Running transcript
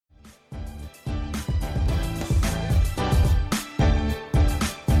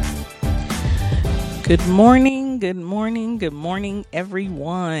Good morning, good morning, good morning,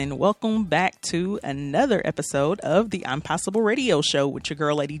 everyone. Welcome back to another episode of the I'm Possible Radio Show with your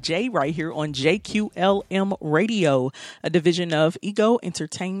girl, Lady J, right here on JQLM Radio, a division of Ego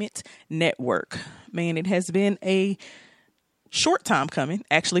Entertainment Network. Man, it has been a short time coming,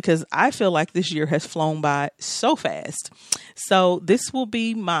 actually, because I feel like this year has flown by so fast. So this will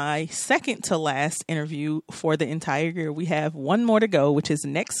be my second to last interview for the entire year. We have one more to go, which is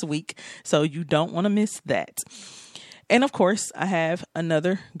next week. So you don't want to miss that. And of course, I have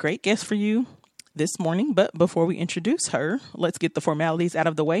another great guest for you this morning. But before we introduce her, let's get the formalities out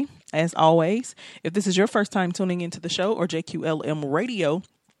of the way. As always, if this is your first time tuning into the show or JQLM Radio,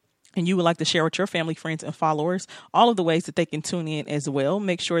 and you would like to share with your family, friends, and followers all of the ways that they can tune in as well,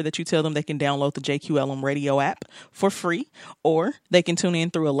 make sure that you tell them they can download the JQLM radio app for free, or they can tune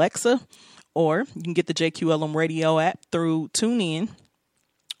in through Alexa, or you can get the JQLM radio app through TuneIn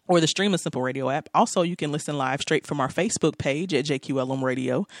or the Stream a Simple Radio app. Also, you can listen live straight from our Facebook page at JQLM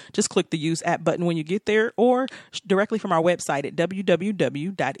Radio. Just click the Use App button when you get there, or directly from our website at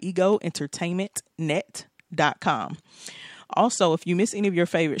www.egoentertainmentnet.com. Also, if you miss any of your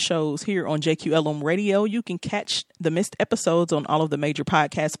favorite shows here on JQLM Radio, you can catch the missed episodes on all of the major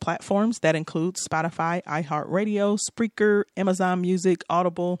podcast platforms. That includes Spotify, iHeartRadio, Spreaker, Amazon Music,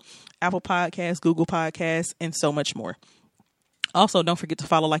 Audible, Apple Podcasts, Google Podcasts, and so much more. Also, don't forget to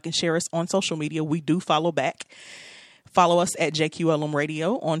follow, like, and share us on social media. We do follow back. Follow us at JQLM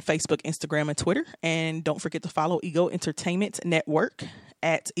Radio on Facebook, Instagram, and Twitter. And don't forget to follow Ego Entertainment Network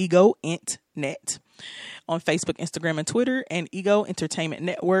at EgoEntNet on Facebook, Instagram, and Twitter, and Ego Entertainment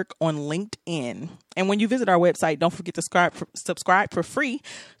Network on LinkedIn. And when you visit our website, don't forget to subscribe for free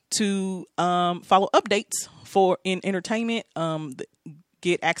to follow updates in entertainment,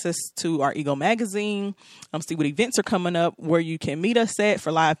 get access to our Ego magazine, see what events are coming up, where you can meet us at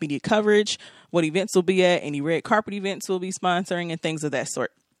for live media coverage, what events will be at, any red carpet events we'll be sponsoring, and things of that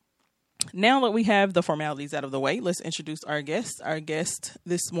sort. Now that we have the formalities out of the way, let's introduce our guest. Our guest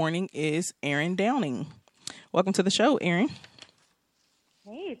this morning is Erin Downing. Welcome to the show, Erin.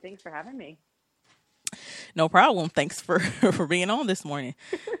 Hey, thanks for having me. No problem. Thanks for being on this morning.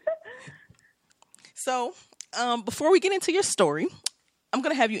 So, before we get into your story, I'm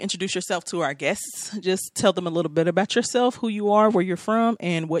going to have you introduce yourself to our guests. Just tell them a little bit about yourself, who you are, where you're from,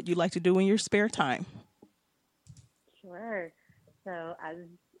 and what you like to do in your spare time. Sure. So,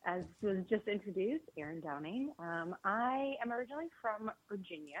 as was just introduced, Erin Downing. I am originally from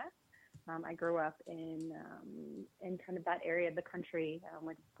Virginia. I grew up in kind of that area of the country.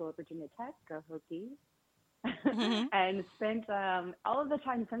 Went to school at Virginia Tech, go Hokies, and spent all of the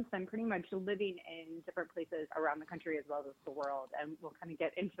time since then pretty much living in different places around the country as well as the world. And we'll kind of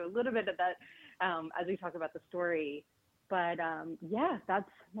get into a little bit of that as we talk about the story. But yeah, that's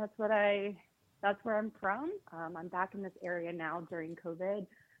where I'm from. I'm back in this area now during COVID.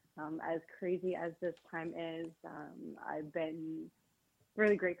 As crazy as this time is, I've been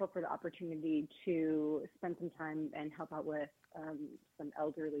really grateful for the opportunity to spend some time and help out with some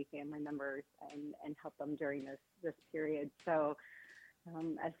elderly family members and help them during this period. So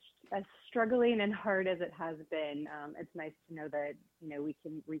as struggling and hard as it has been, it's nice to know that, we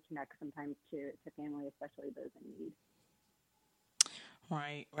can reconnect sometimes to family, especially those in need.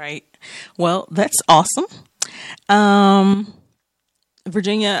 Right. Well, that's awesome.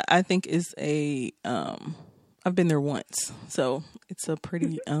 Virginia, I think, is I've been there once, so it's a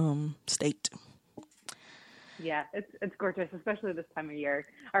pretty state. Yeah, it's gorgeous, especially this time of year.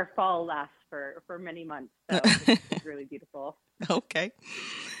 Our fall lasts for many months, so it's really beautiful. Okay.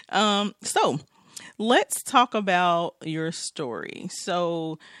 So let's talk about your story.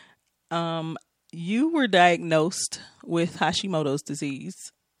 So you were diagnosed with Hashimoto's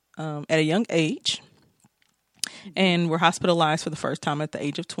disease at a young age, and were hospitalized for the first time at the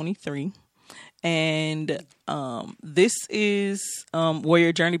age of 23. And this is where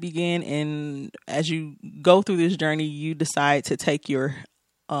your journey began. And as you go through this journey, you decide to take your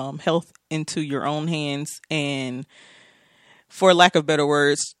health into your own hands and, for lack of better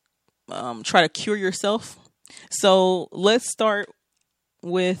words, try to cure yourself. So let's start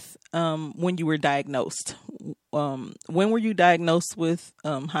with when you were diagnosed. When were you diagnosed with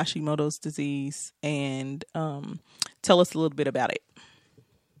Hashimoto's disease? And tell us a little bit about it.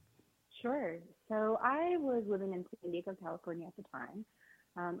 Sure. So I was living in San Diego, California at the time.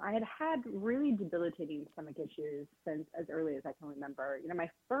 I had really debilitating stomach issues since as early as I can remember. My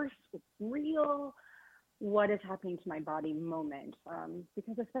first real what is happening to my body moment,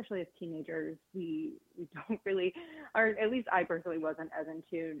 because especially as teenagers, we don't really, or at least I personally wasn't as in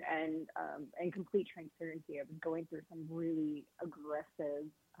tune. And in complete transparency, I was going through some really aggressive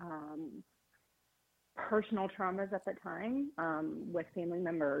personal traumas at the time with family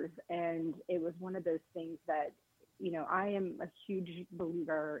members. And it was one of those things that, I am a huge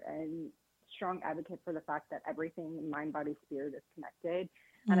believer and strong advocate for the fact that everything in mind, body, spirit is connected.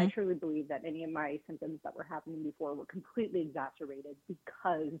 And I Mm-hmm. truly believe that any of my symptoms that were happening before were completely exacerbated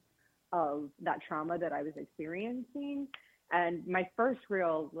because of that trauma that I was experiencing. And my first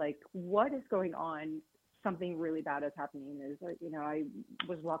real, like, what is going on? Something really bad is happening is, I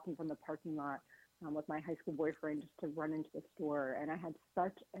was walking from the parking lot with my high school boyfriend just to run into the store. And I had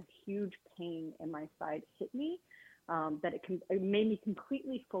such a huge pain in my side hit me that it made me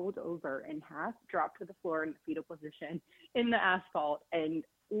completely fold over in half, drop to the floor in the fetal position in the asphalt, and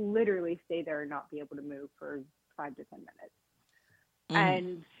literally stay there and not be able to move for 5 to 10 minutes. Mm-hmm.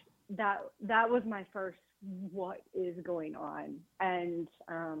 And that was my first, what is going on? And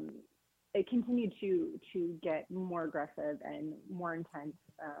it continued to get more aggressive and more intense.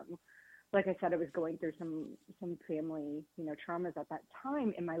 Like I said, I was going through some family, traumas at that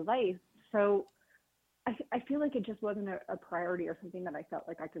time in my life. So I feel like it just wasn't a priority or something that I felt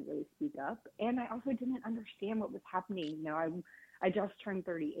like I could really speak up. And I also didn't understand what was happening. I just turned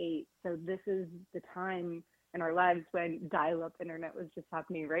 38. So this is the time in our lives when dial-up internet was just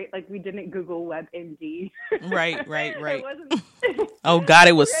happening, right? Like, we didn't Google WebMD. Right, right, It right. wasn't, Oh God,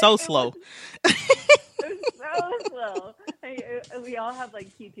 it was right? so It was slow. it was so slow. We all have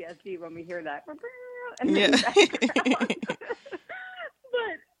like PTSD when we hear that in Yeah. the background.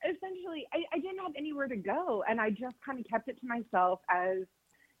 But essentially, I didn't have anywhere to go, and I just kind of kept it to myself, as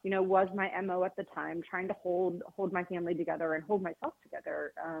was my MO at the time, trying to hold my family together and hold myself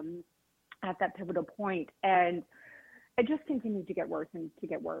together at that pivotal point. And it just continued to get worse and to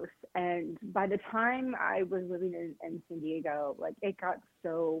get worse. And by the time I was living in San Diego, like, it got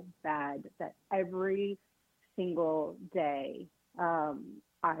so bad that every single day I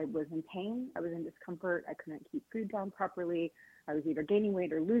was in pain. I was in discomfort. I couldn't keep food down properly. I was either gaining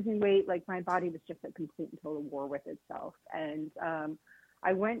weight or losing weight. Like, my body was just at complete and total war with itself. And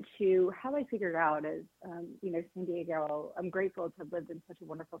I went to, how I figured out is, San Diego, I'm grateful to have lived in such a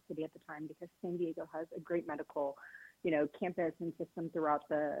wonderful city at the time, because San Diego has a great medical, campus and system throughout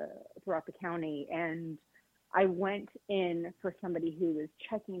the county. And I went in for somebody who was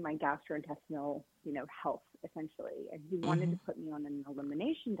checking my gastrointestinal, health, essentially. And he wanted Mm-hmm. to put me on an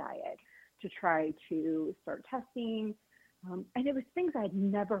elimination diet to try to start testing. And it was things I had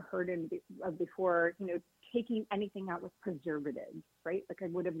never heard of before, taking anything out with preservatives, right? Like, I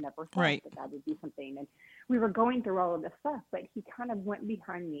would have never thought Right. that would be something. And we were going through all of this stuff, but he kind of went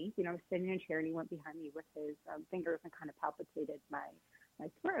behind me, I was sitting in a chair, and he went behind me with his fingers and kind of palpitated my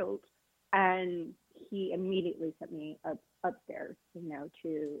throat. And he immediately sent me upstairs,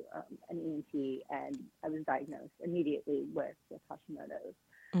 to an ENT, and I was diagnosed immediately with Hashimoto's.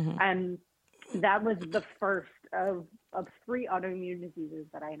 Mm-hmm. And that was the first of 3 autoimmune diseases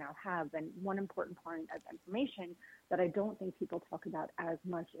that I now have. And one important point of information that I don't think people talk about as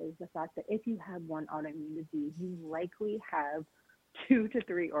much is the fact that if you have one autoimmune disease, you likely have 2 to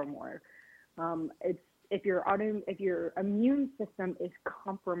 3 or more. If your immune system is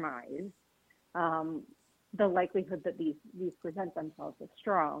compromised, the likelihood that these present themselves is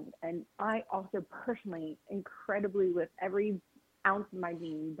strong. And I also personally, incredibly, with every ounce of my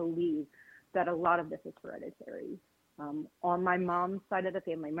being, believe that a lot of this is hereditary. On my mom's side of the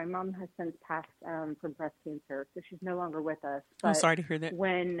family, my mom has since passed from breast cancer, so she's no longer with us. I'm But sorry to hear that.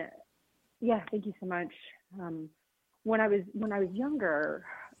 yeah, thank you so much. When I was younger,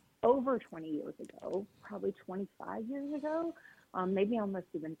 over 20 years ago, probably 25 years ago, maybe almost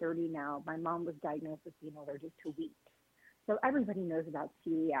even 30 now, my mom was diagnosed with being allergic to wheat. So everybody knows about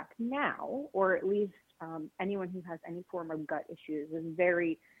celiac now, or at least anyone who has any form of gut issues is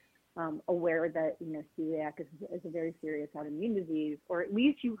very aware that celiac is a very serious autoimmune disease, or at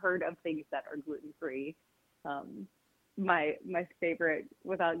least you heard of things that are gluten free. My favorite,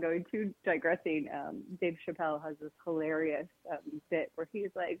 without going too digressing, Dave Chappelle has this hilarious bit where he's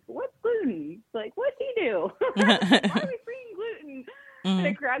like, "What's gluten? Like, what'd he do? Why are we freeing gluten?" And Mm-hmm.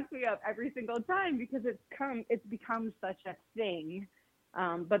 it cracks me up every single time, because it's become such a thing.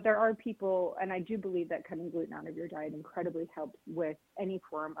 But there are people, and I do believe that cutting gluten out of your diet incredibly helps with any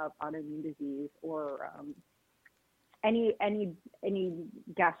form of autoimmune disease, or any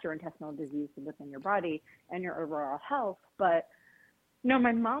gastrointestinal disease within your body and your overall health. But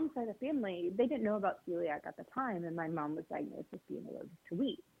my mom's side of the family, they didn't know about celiac at the time, and my mom was diagnosed with being allergic to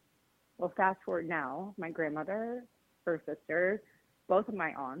wheat. Well, fast forward now, my grandmother, her sister, both of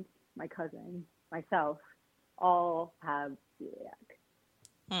my aunts, my cousin, myself, all have celiac.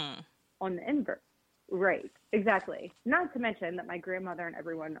 Mm. On the inverse, Right, exactly. Not to mention that my grandmother and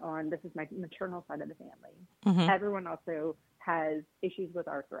everyone on this is my maternal side of the family. Mm-hmm. Everyone also has issues with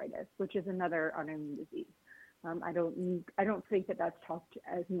arthritis, which is another autoimmune disease. I don't think that that's talked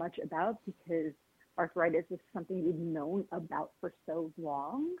as much about because arthritis is something we've known about for so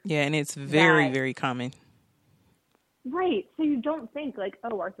long Yeah, and it's very, that very common. right. So you don't think like,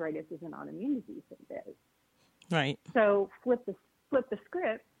 oh, arthritis is an autoimmune disease. It is. Right. So flip the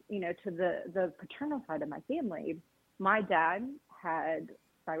script, to the paternal side of my family. My dad had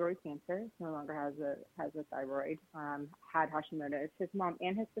thyroid cancer. No longer has a thyroid. Had Hashimoto's. His mom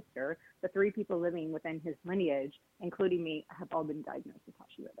and his sister, the three people living within his lineage, including me, have all been diagnosed with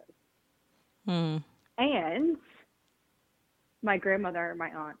Hashimoto's. Mm. And my grandmother and my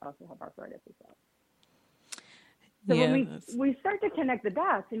aunt also have arthritis as well. So Yeah. when we start to connect the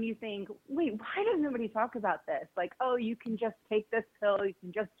dots and you think, wait, why does nobody talk about this? Like, oh, you can just take this pill, you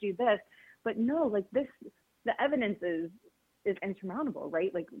can just do this. But no, like the evidence is insurmountable,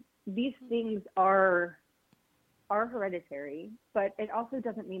 right? Like these things are hereditary, but it also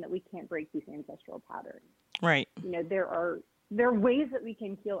doesn't mean that we can't break these ancestral patterns. Right. There are ways that we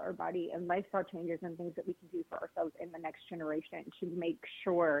can heal our body and lifestyle changes and things that we can do for ourselves in the next generation to make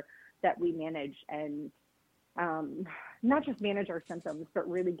sure that we manage and not just manage our symptoms, but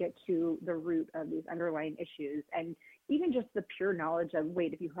really get to the root of these underlying issues. And even just the pure knowledge of,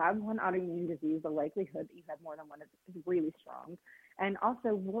 wait, if you have one autoimmune disease, the likelihood that you have more than one is really strong. And also,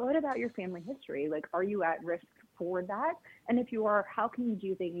 what about your family history? Like, are you at risk for that? And if you are, how can you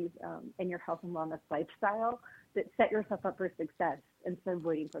do things in your health and wellness lifestyle that set yourself up for success instead of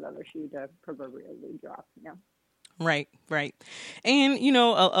waiting for the other shoe to proverbially drop, Right, right. And,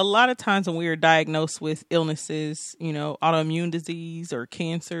 a lot of times when we are diagnosed with illnesses, autoimmune disease or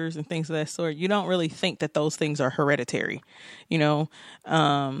cancers and things of that sort, you don't really think that those things are hereditary. It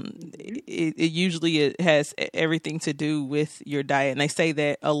usually it has everything to do with your diet. And they say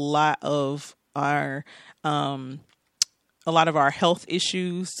that a lot of our health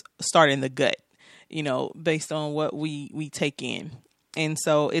issues start in the gut, based on what we take in. And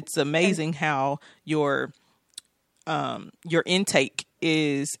so it's amazing how your intake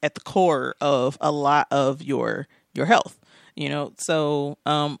is at the core of a lot of your health, so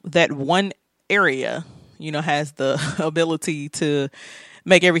that one area, has the ability to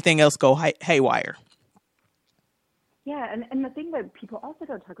make everything else go haywire. Yeah, and the thing that people also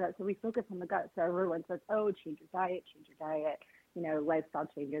don't talk about, so we focus on the gut. So everyone says, oh, change your diet, lifestyle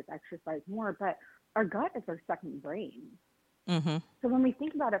changes, exercise more. But our gut is our second brain. Mm-hmm. So when we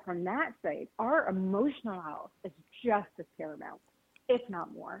think about it from that side, our emotional health is just as paramount, if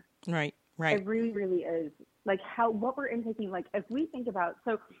not more. Right. It really, really is. Like what we're intaking, like if we think about,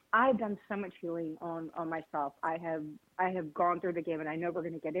 so I've done so much healing on myself. I have gone through the game, and I know we're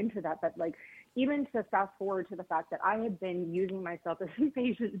going to get into that, but like even to fast forward to the fact that I have been using myself as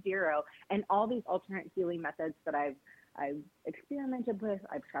patient zero and all these alternate healing methods that I've experimented with.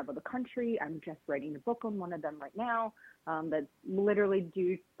 I've traveled the country. I'm just writing a book on one of them right now. That's literally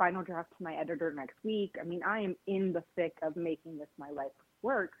due final draft to my editor next week. I mean, I am in the thick of making this my life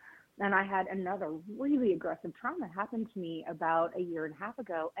work. And I had another really aggressive trauma happen to me about a year and a half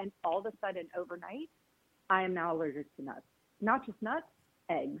ago. And all of a sudden, overnight, I am now allergic to nuts. Not just nuts,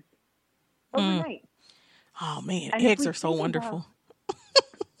 eggs. Overnight. Oh, man. And eggs are so wonderful.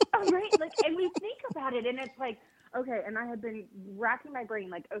 Right? Like, and we think about it, and it's like, okay, and I have been racking my brain,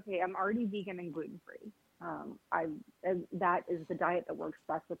 like, okay, I'm already vegan and gluten-free. That is the diet that works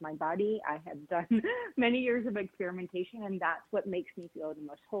best with my body. I have done many years of experimentation, and that's what makes me feel the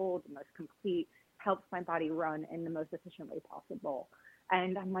most whole, the most complete, helps my body run in the most efficient way possible.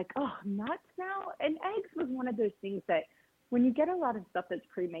 And I'm like, oh, nuts now? And eggs was one of those things that when you get a lot of stuff that's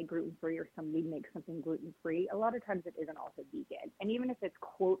pre-made gluten-free or somebody makes something gluten-free, a lot of times it isn't also vegan. And even if it's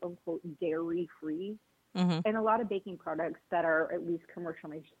quote-unquote dairy-free, mm-hmm. and a lot of baking products that are at least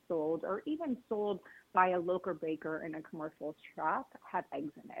commercially sold or even sold by a local baker in a commercial shop have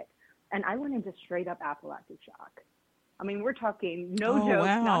eggs in it. And I went into straight up anaphylactic shock. I mean, we're talking no joke,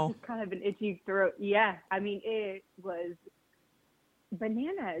 wow. Not just kind of an itchy throat. Yeah, I mean, it was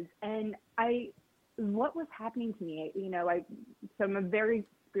bananas. And what was happening to me, so I'm a very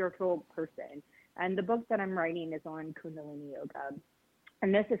spiritual person. And the book that I'm writing is on Kundalini Yoga.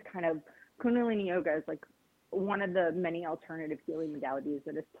 And this is kind of, Kundalini Yoga is like one of the many alternative healing modalities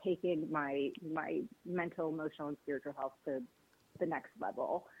that has taken my mental, emotional, and spiritual health to the next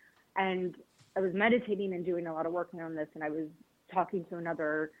level. And I was meditating and doing a lot of working on this, and I was talking to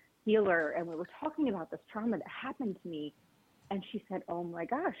another healer, and we were talking about this trauma that happened to me. And she said, oh my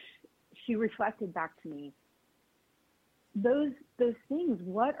gosh, she reflected back to me, those things,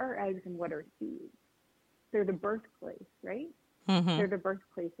 what are eggs and what are seeds? they're the birthplace, right? Mm-hmm. They're the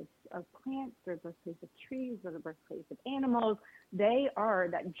birthplace of plants, they're the birthplace of trees, they're the birthplace of animals. They are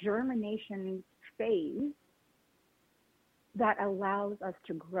that germination phase that allows us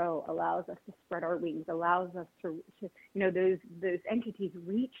to grow, allows us to spread our wings, allows us to those entities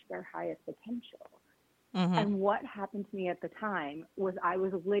reach their highest potential. Mm-hmm. And what happened to me at the time was I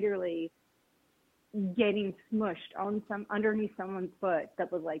was literally getting smushed on underneath someone's foot that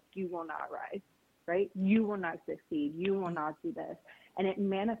was like, you will not rise, right? You will not succeed. You will not do this. And it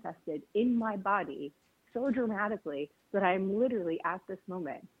manifested in my body so dramatically that I'm literally at this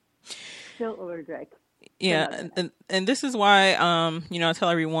moment still allergic. Yeah, and this is why I tell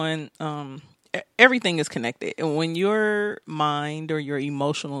everyone everything is connected. And when your mind or your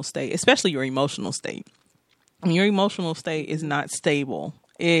emotional state, especially your emotional state, when your emotional state is not stable,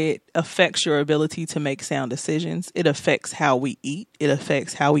 it affects your ability to make sound decisions. It affects how we eat. It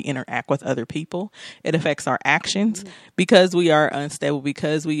affects how we interact with other people. It affects our actions because we are unstable,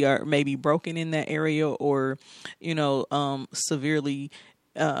 because we are maybe broken in that area, or, severely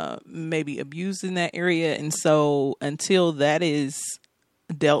maybe abused in that area. And so until that is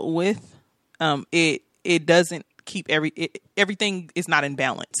dealt with, it doesn't keep everything is not in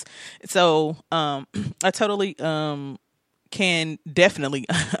balance. So I totally can definitely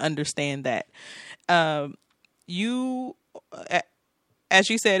understand that. You, as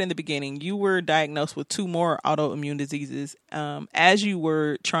you said in the beginning, you were diagnosed with 2 more autoimmune diseases as you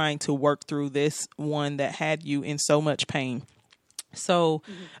were trying to work through this one that had you in so much pain. So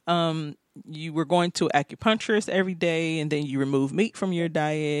you were going to acupuncturist every day, and then you remove meat from your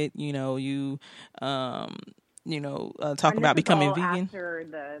diet. Talk And this about is becoming all vegan. after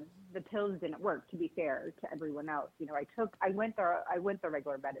the pills didn't work, to be fair to everyone else. I went the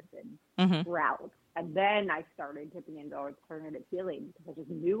regular medicine Mm-hmm. route, and then I started dipping into alternative healing because I just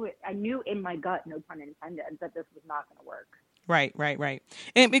knew it. I knew in my gut, no pun intended, that this was not going to work. Right.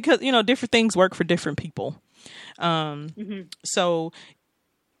 And because, different things work for different people. So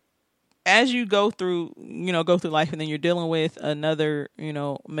as you go through life, and then you're dealing with another,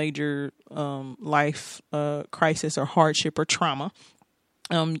 major life crisis or hardship or trauma,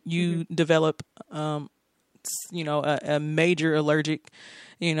 you develop, a major allergy,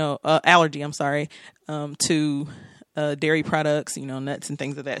 I'm sorry, to dairy products, nuts and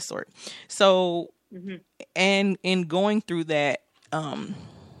things of that sort. So, and in going through that,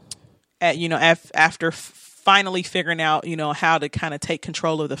 after finally figuring out, how to kind of take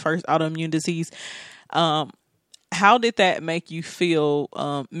control of the first autoimmune disease, how did that make you feel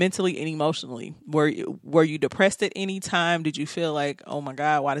mentally and emotionally? Were you depressed at any time? Did you feel like, oh my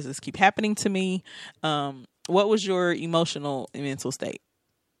God, why does this keep happening to me? What was your emotional and mental state?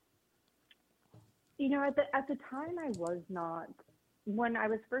 At the time, I was not. When I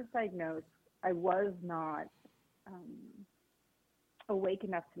was first diagnosed, I was not awake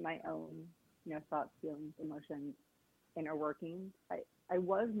enough to my own, thoughts, feelings, emotions, inner workings. I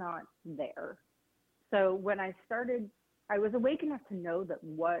was not there. So when I started, I was awake enough to know that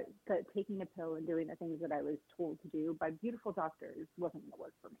taking a pill and doing the things that I was told to do by beautiful doctors wasn't going to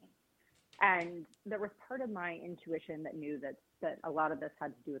work for me. And there was part of my intuition that knew that a lot of this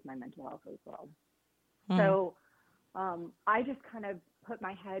had to do with my mental health as well. So I just kind of put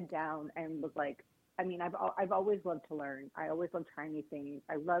my head down and was like, I've always loved to learn. I always love trying new things.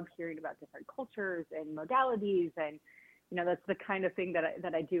 I love hearing about different cultures and modalities, and that's the kind of thing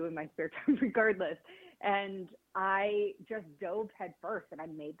that I do in my spare time, regardless. And I just dove head first, and I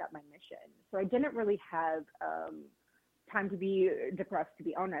made that my mission. So I didn't really have time to be depressed, to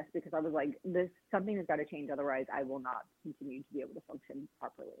be honest, because I was like, something has got to change, otherwise I will not continue to be able to function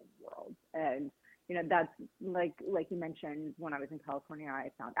properly in the world. And that's like you mentioned, when I was in California,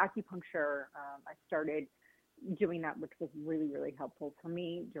 I found acupuncture. I started doing that, which was really, really helpful for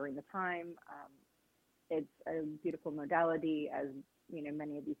me during the time. It's a beautiful modality, as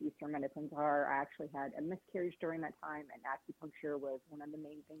many of these Eastern medicines are. I actually had a miscarriage during that time, and acupuncture was one of the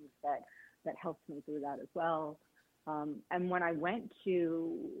main things that helped me through that as well. And when I went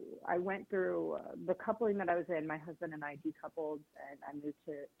through the coupling that I was in, my husband and I decoupled, and I moved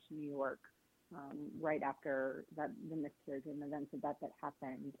to New York right after the miscarriage and events of that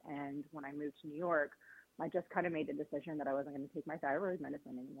happened. And when I moved to New York, I just kind of made the decision that I wasn't going to take my thyroid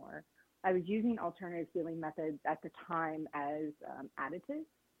medicine anymore. I was using alternative healing methods at the time as additives,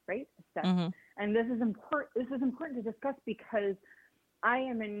 right? And this is important. This is important to discuss because I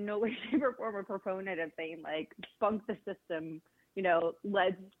am in no way, shape, or form a proponent of saying like funk the system.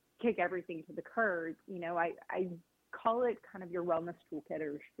 Let's kick everything to the curb. I call it kind of your wellness toolkit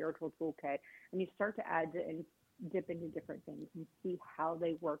or your spiritual toolkit, and you start to add in dip into different things and see how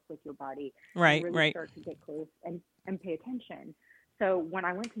they work with your body. Right, and really start to get close and pay attention. So when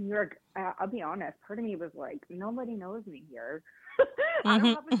I went to New York, I'll be honest, part of me was like, nobody knows me here. I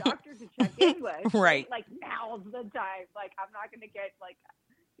don't have a doctor to check in with. Right. Like, now's the time. Like, I'm not going to get, like,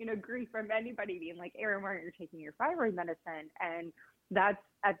 grief from anybody being like, Erin, why aren't you taking your thyroid medicine? And at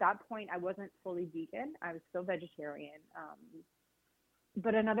that point, I wasn't fully vegan. I was still vegetarian.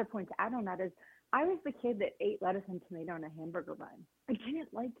 But another point to add on that is I was the kid that ate lettuce and tomato in a hamburger bun. I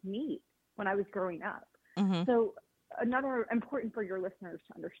didn't like meat when I was growing up. So another important for your listeners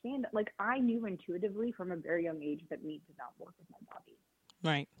to understand that, like, I knew intuitively from a very young age that meat did not work with my body.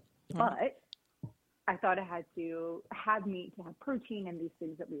 Right. But I thought I had to have meat to have protein and these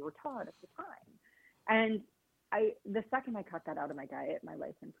things that we were taught at the time. And the second I cut that out of my diet, my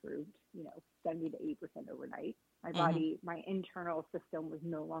life improved, 70 to 80% overnight. My body, my internal system was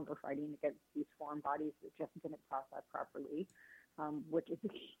no longer fighting against these foreign bodies that just didn't process properly, which is a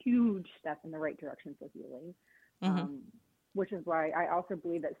huge step in the right direction for healing. Which is why I also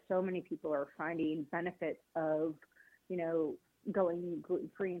believe that so many people are finding benefits of, going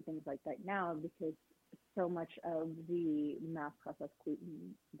gluten-free and things like that now, because so much of the mass processed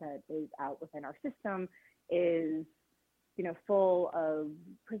gluten that is out within our system is, full of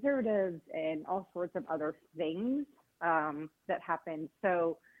preservatives and all sorts of other things that happen.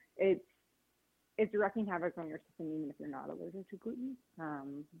 So it's wreaking havoc on your system, even if you're not allergic to gluten,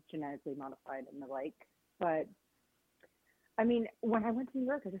 genetically modified and the like. But I mean, when I went to New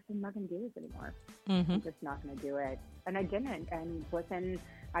York, I just said, I'm not going to do this anymore. I'm just not going to do it. And I didn't. And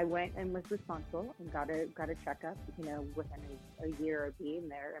I went and was responsible and got a checkup, within a year of being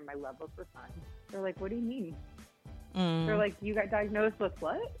there, and my levels were fine. They're like, what do you mean? They're like, you got diagnosed with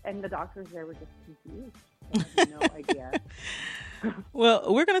what? And the doctors there were just confused. They had no idea.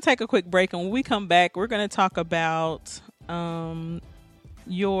 Well, we're going to take a quick break, and when we come back, we're going to talk about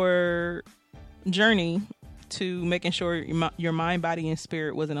your journey to making sure your mind, body, and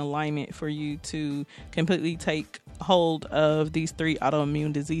spirit was in alignment for you to completely take hold of these 3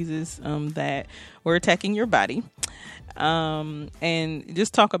 autoimmune diseases that were attacking your body. And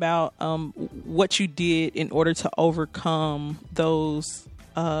just talk about what you did in order to overcome those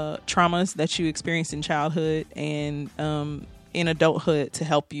traumas that you experienced in childhood and in adulthood to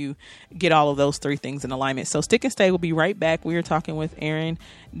help you get all of those 3 things in alignment. So stick and stay. We'll be right back. We are talking with Erin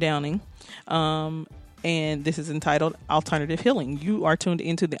Downing. And this is entitled Alternative Healing. You are tuned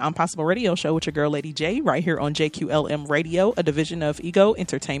into the Impossible Radio Show with your girl, Lady J, right here on JQLM Radio, a division of Ego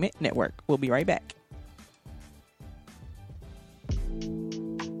Entertainment Network. We'll be right back.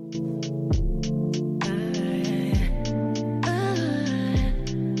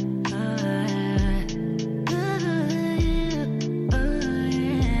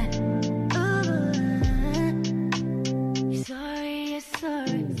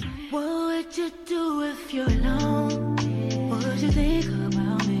 You're alone. What would you think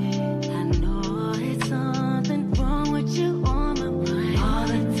about me? I know it's something wrong with you on my mind all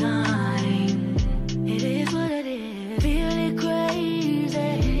the time. It is what it is. Feeling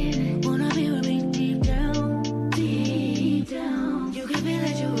crazy. Wanna be with me deep down, deep down. You can feel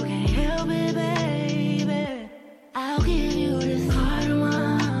that you can't help it, baby. I'll give you this heart of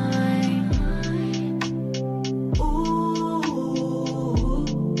mine. Ooh,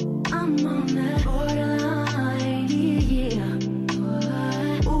 I'm on that borderline.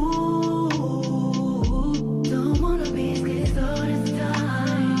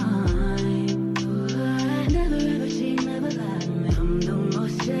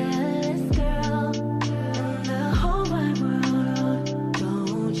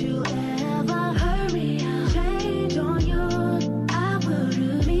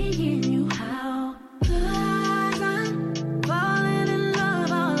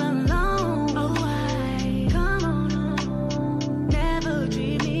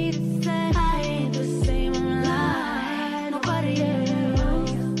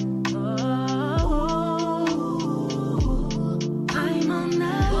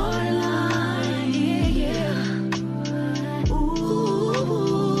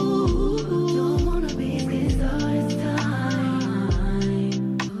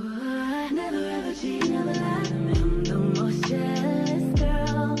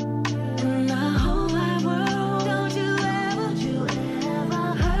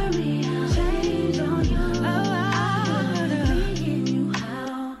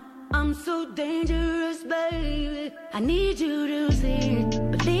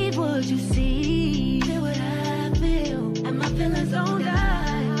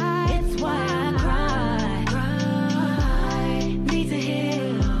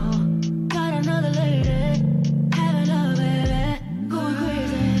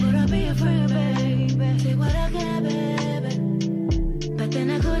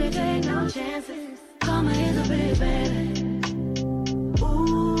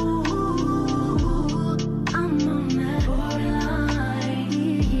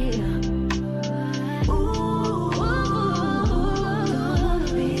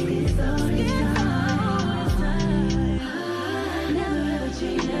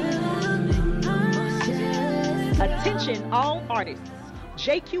 local artists.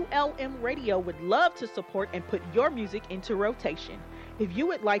 JQLM Radio would love to support and put your music into rotation. If you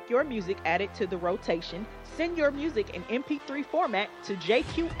would like your music added to the rotation, send your music in MP3 format to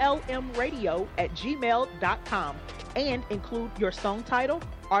jqlmradio@gmail.com and include your song title,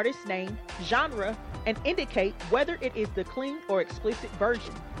 artist name, genre, and indicate whether it is the clean or explicit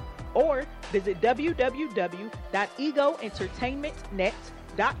version. Or visit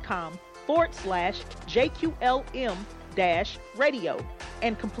www.egoentertainment.com/JQLM-radio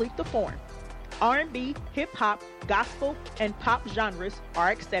and complete the form. R&B, hip-hop, gospel, and pop genres are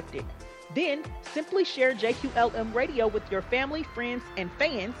accepted. Then simply share JQLM Radio with your family, friends, and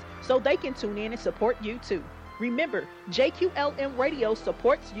fans so they can tune in and support you too. Remember, JQLM Radio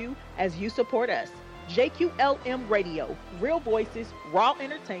supports you as you support us. JQLM Radio, real voices, raw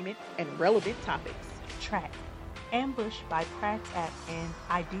entertainment, and relevant topics. Track Ambush by Pratt's App and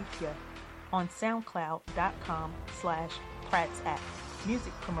Idithia on SoundCloud.com/Pratt's App.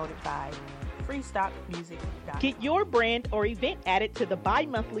 Music promoted by freestockmusic.com. Get your brand or event added to the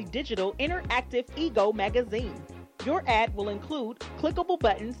bi-monthly digital interactive Ego magazine. Your ad will include clickable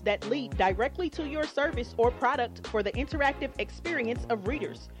buttons that lead directly to your service or product for the interactive experience of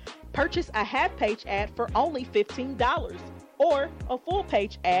readers. Purchase a half-page ad for only $15 or a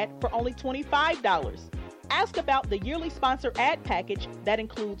full-page ad for only $25. Ask about the yearly sponsor ad package that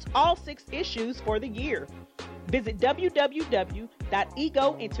includes all 6 issues for the year. Visit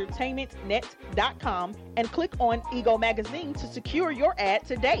www.egoentertainmentnet.com and click on Ego Magazine to secure your ad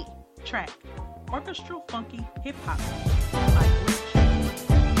today. Track Orchestral Funky Hip Hop.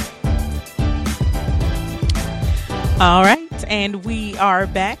 All right, and we are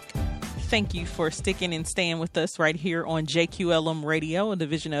back. Thank you for sticking and staying with us right here on JQLM Radio, a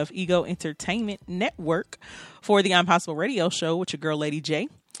division of Ego Entertainment Network, for the Impossible Radio Show with your girl, Lady J.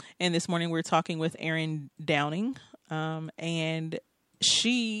 And this morning we're talking with Erin Downing, and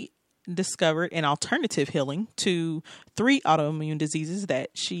she discovered an alternative healing to 3 autoimmune diseases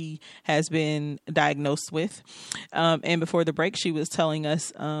that she has been diagnosed with. And before the break, she was telling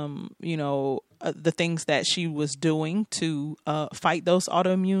us, the things that she was doing to fight those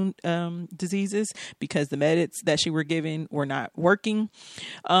autoimmune diseases because the meds that she were given were not working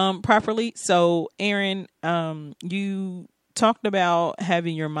properly. So, Erin, you talked about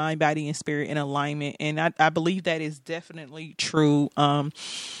having your mind, body, and spirit in alignment, and I believe that is definitely true.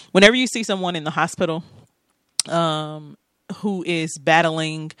 Whenever you see someone in the hospital who is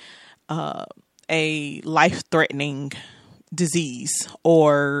battling a life-threatening disease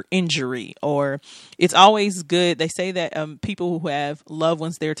or injury, or it's always good. They say that people who have loved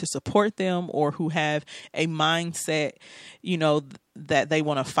ones there to support them or who have a mindset, that they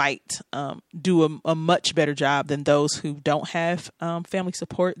want to fight, do a much better job than those who don't have family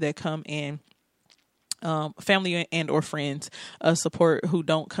support that come in. Family and or friends support who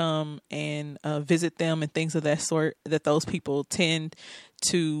don't come and visit them and things of that sort, that those people tend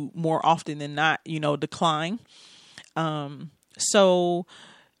to more often than not, decline. So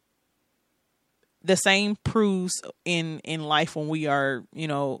the same proves in life when we are,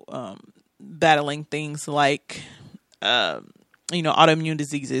 battling things like, autoimmune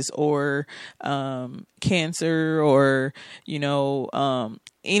diseases or, cancer or,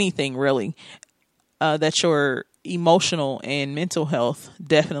 anything really, that your emotional and mental health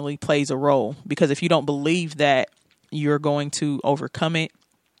definitely plays a role, because if you don't believe that you're going to overcome it,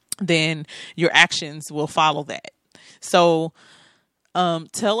 then your actions will follow that. So,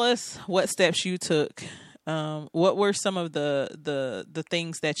 tell us what steps you took. What were some of the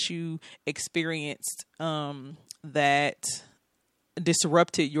things that you experienced that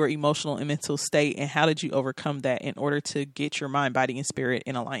disrupted your emotional and mental state, and how did you overcome that in order to get your mind, body, and spirit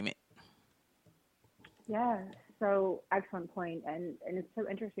in alignment? Yeah, so excellent point, and it's so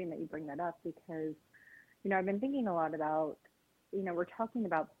interesting that you bring that up because, I've been thinking a lot about, we're talking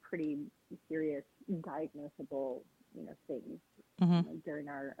about pretty serious diagnosable things during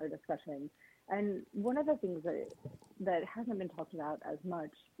our discussion. And one of the things that hasn't been talked about as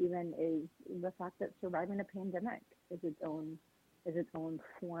much even is the fact that surviving a pandemic is its own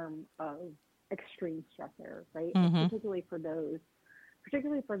form of extreme stressor, right? Mm-hmm. Particularly for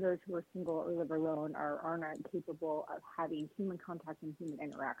those who are single or live alone or are not capable of having human contact and human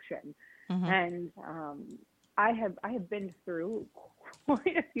interaction. Mm-hmm. And I have been through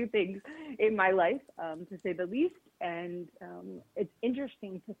quite a few things in my life, to say the least. And it's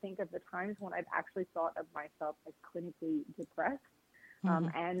interesting to think of the times when I've actually thought of myself as clinically depressed,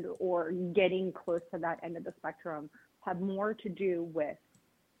 and or getting close to that end of the spectrum have more to do with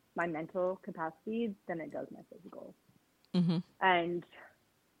my mental capacity than it does my physical. Mm-hmm. And,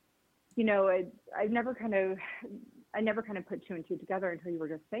 I've never kind of I never kind of put two and two together until you were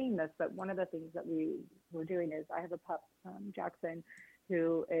just saying this. But one of the things that we were doing is I have a pup, Jackson,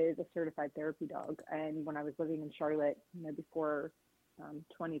 who is a certified therapy dog. And when I was living in Charlotte, before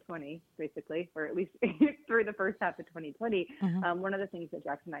 2020, basically, or at least through the first half of 2020, one of the things that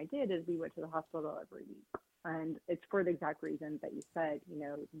Jackson and I did is we went to the hospital every week. And it's for the exact reason that you said,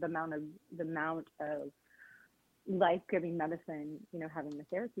 the amount of life-giving medicine, having the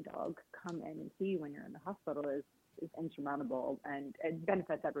therapy dog come in and see you when you're in the hospital is insurmountable, and it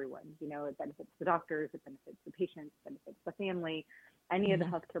benefits everyone. It benefits the doctors, it benefits the patients, it benefits the family, any of the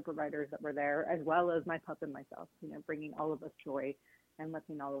healthcare providers that were there, as well as my pup and myself, bringing all of us joy and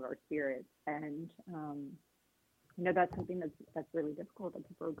lifting all of our spirits. And, that's something that's really difficult that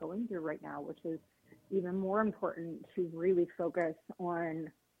people are going through right now, which is even more important to really focus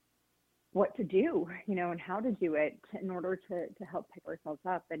on what to do, and how to do it in order to help pick ourselves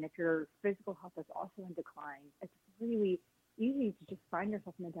up. And if your physical health is also in decline, it's really easy to just find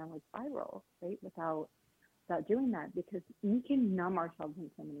yourself in a downward spiral, right? Without doing that, because we can numb ourselves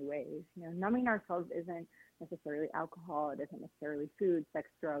in so many ways. Numbing ourselves isn't necessarily alcohol, it isn't necessarily food, sex,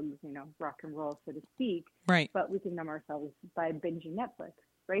 drugs, rock and roll, so to speak. Right. But we can numb ourselves by binging Netflix,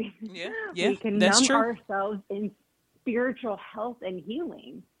 right? Yeah. We can numb ourselves in spiritual health and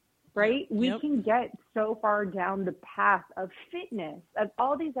healing. Right? We can get so far down the path of fitness, of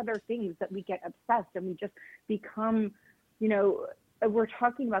all these other things that we get obsessed and we just become, we're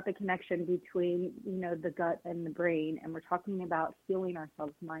talking about the connection between, the gut and the brain, and we're talking about healing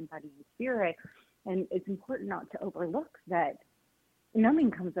ourselves, mind, body, and spirit. And it's important not to overlook that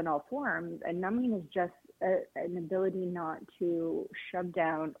numbing comes in all forms, and numbing is just an ability not to shove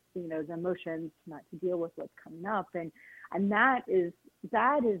down, the emotions, not to deal with what's coming up. And that is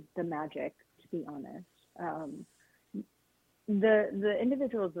the magic, to be honest. The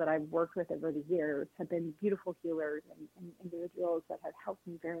individuals that I've worked with over the years have been beautiful healers and individuals that have helped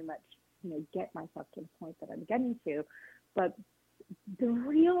me very much, get myself to the point that I'm getting to. But the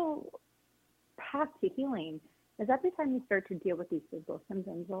real path to healing is every time you start to deal with these physical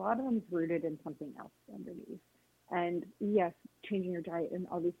symptoms, a lot of them is rooted in something else underneath. And yes, changing your diet and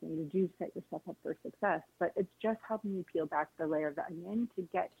all these things do set yourself up for success, but it's just helping you peel back the layer of the onion to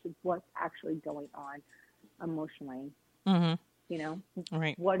get to what's actually going on emotionally.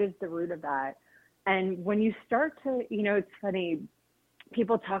 Right. What is the root of that? And when you start to, it's funny,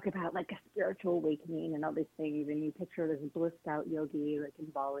 people talk about like a spiritual awakening and all these things, and you picture this blissed out yogi like in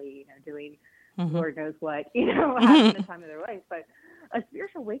Bali, doing Lord knows what, having the time of their life. But a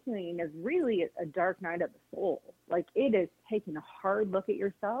spiritual awakening is really a dark night of the soul. Like, it is taking a hard look at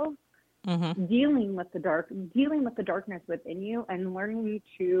yourself, dealing with the darkness within you, and learning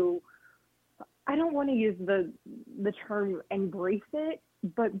to, I don't want to use the term embrace it,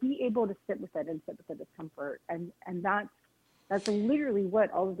 but be able to sit with it and sit with the discomfort. And that's literally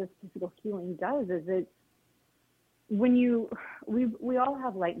what all of this physical healing does. Is it when we all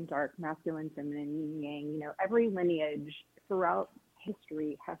have light and dark, masculine, feminine, yin, yang. Every lineage throughout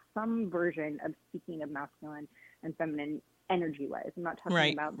history has some version of speaking of masculine and feminine energy-wise. I'm not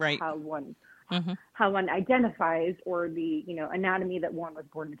talking about how one identifies or the anatomy that one was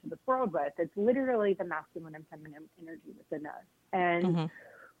born into this world with. It's literally the masculine and feminine energy within us, and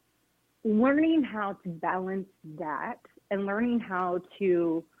learning how to balance that, and learning how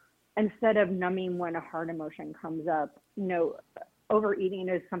to, instead of numbing when a hard emotion comes up, overeating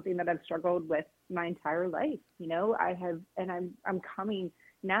is something that I've struggled with my entire life. I have, and I'm coming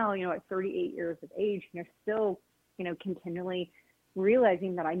now, at 38 years of age, still, continually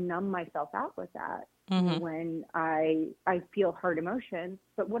realizing that I numb myself out with that when I feel hard emotions.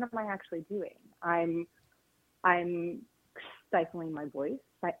 But what am I actually doing? I'm stifling my voice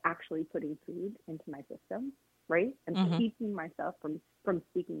by actually putting food into my system, right? And keeping myself from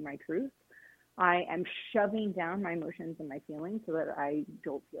speaking my truth. I am shoving down my emotions and my feelings so that I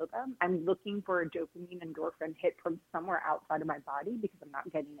don't feel them. I'm looking for a dopamine endorphin hit from somewhere outside of my body because I'm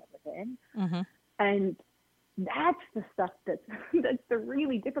not getting it within. And that's the stuff that's the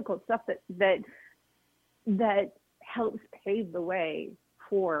really difficult stuff that helps pave the way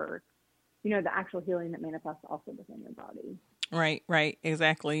for, the actual healing that manifests also within your body. Right.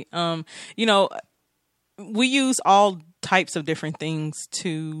 Exactly. We use all types of different things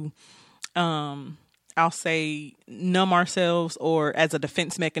to, I'll say, numb ourselves, or as a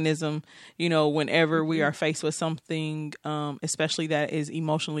defense mechanism, whenever we are faced with something, especially that is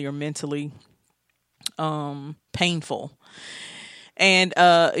emotionally or mentally painful. And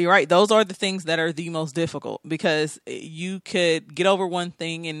you're right. Those are the things that are the most difficult, because you could get over one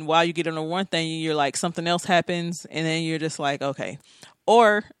thing, and while you get over one thing, you're like, something else happens, and then you're just like, okay.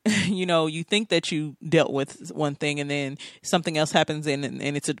 or, you think that you dealt with one thing and then something else happens and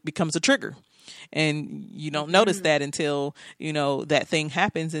it becomes a trigger. And you don't notice that until, that thing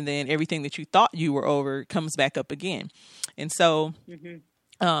happens, and then everything that you thought you were over comes back up again. And so,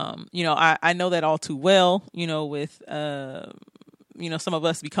 I know that all too well, with, some of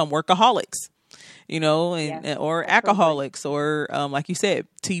us become workaholics, or alcoholics, or, like you said,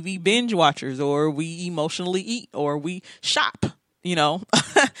 TV binge watchers, or we emotionally eat, or we shop,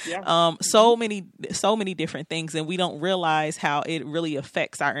 so many different things. And we don't realize how it really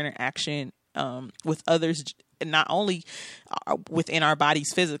affects our interaction, with others, not only within our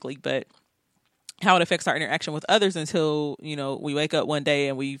bodies physically, but how it affects our interaction with others until, we wake up one day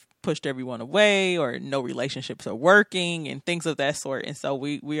and we've pushed everyone away, or no relationships are working and things of that sort. And so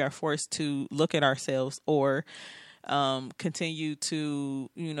we are forced to look at ourselves, or continue to,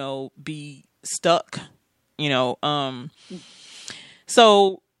 be stuck,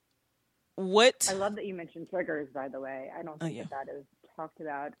 so what... I love that you mentioned triggers, by the way. I don't think that is talked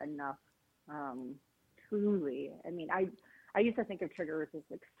about enough. Truly. I mean, I used to think of triggers as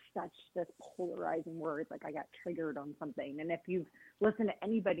like such this polarizing word, like I got triggered on something. And if you've listened to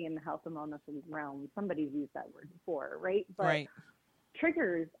anybody in the health and wellness realm, somebody's used that word before, right? But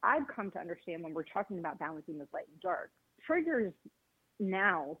triggers, I've come to understand when we're talking about balancing this light and dark, triggers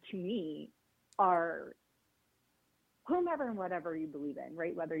now to me are whomever and whatever you believe in,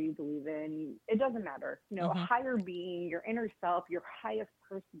 right? Whether you believe in, it doesn't matter, a higher being, your inner self, your highest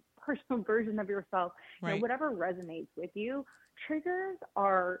personal version of yourself, whatever resonates with you. Triggers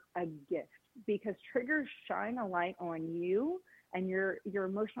are a gift, because triggers shine a light on you and your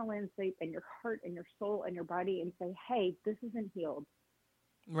emotional landscape and your heart and your soul and your body, and say, hey, this isn't healed.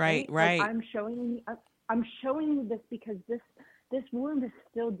 Right. Like, I'm showing you this because this wound is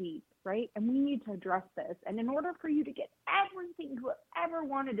still deep, right? And we need to address this. And in order for you to get everything you have ever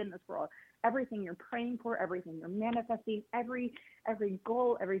wanted in this world, everything you're praying for, everything you're manifesting, every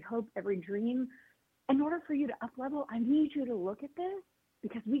goal, every hope, every dream, in order for you to up level, I need you to look at this,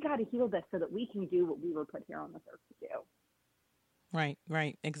 because we got to heal this so that we can do what we were put here on this earth to do.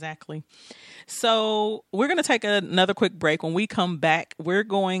 Right. Exactly. So we're going to take another quick break. When we come back, we're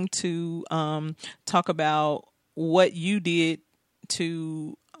going to talk about what you did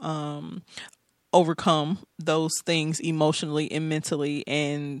to overcome those things emotionally and mentally,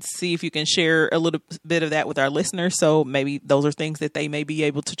 and see if you can share a little bit of that with our listeners. So maybe those are things that they may be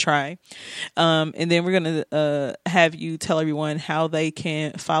able to try. And then we're going to have you tell everyone how they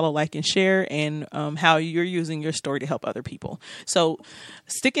can follow, like, and share, and how you're using your story to help other people. So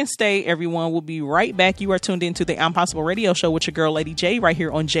stick and stay, everyone. We'll be right back. You are tuned into the I'm Possible Radio Show with your girl, Lady J, right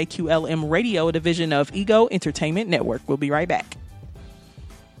here on JQLM Radio, a division of Ego Entertainment Network. We'll be right back.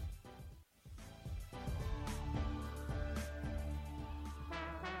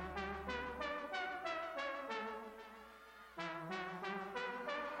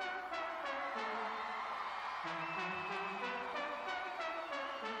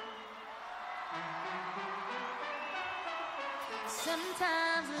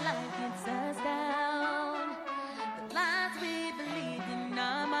 Sometimes life gets us down. The lies we believed in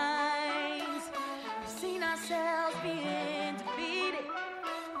our minds. We've seen ourselves being defeated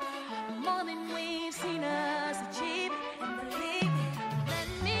more than we've seen us achieve. And believe it, let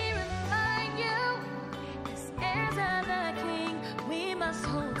me remind you, this is the King. We must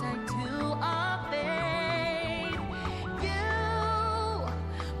hold tight to our faith. You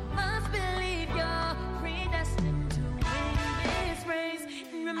must believe you're predestined to win this race,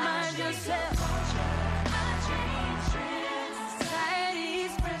 and remind yourself,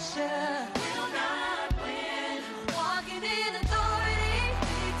 society's pressure will not win. Walking in authority,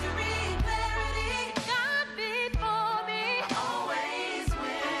 victory, clarity. God before me, always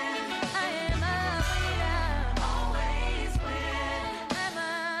win. I am a winner, always win. I'm a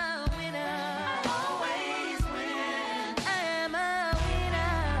winner, always win. I am a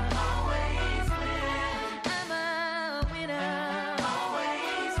winner, always win. I'm a winner,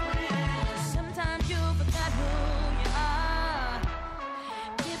 always win. Sometimes you forgot who you are.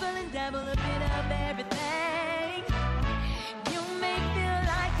 People and devil, a bit of everything. You may feel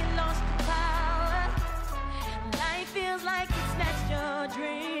like you lost your power. Life feels like it snatched your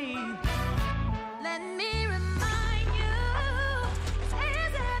dream. Let me remind you,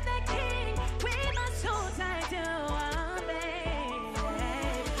 this is the King. We must hold tight to our faith.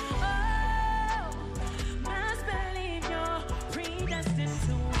 Oh, must believe you're predestined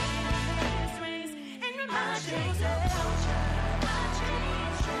to win this race, and remind yourself,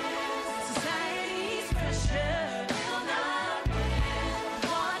 society's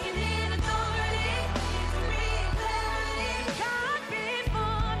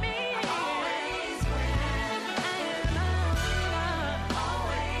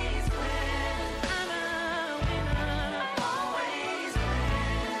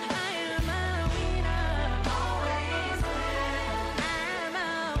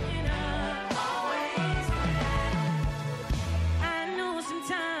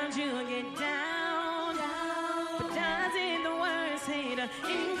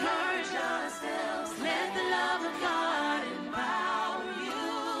Encourage ourselves. Let the love of God empower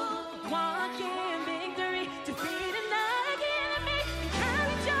you. Walk in victory, defeating the enemy.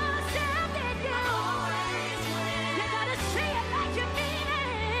 Encourage yourself that you always win. You gotta say it like you mean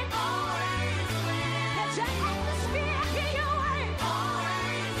it. Always win. Let your atmosphere hear your word.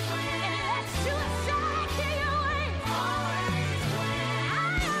 Always win. And let suicide hear your word. Always win. I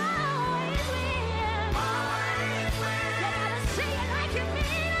always win. Always win. You gotta say it like you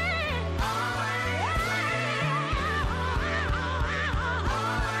mean it. Always win. Always win.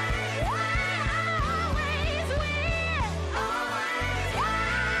 Always win. Always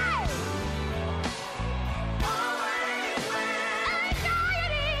win.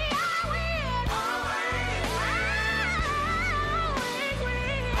 Anxiety, I win. Always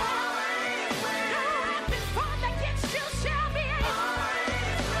win. Always win. No weapon formed against you shall be able.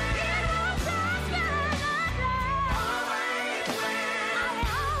 Always win. It will prosper. Always win. I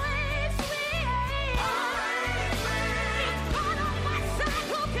always win. Always win. It's God on my side.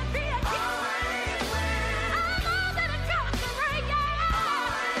 Who can be against me? I'm more than a conqueror,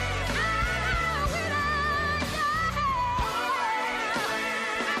 yeah. I'm a winner, yeah.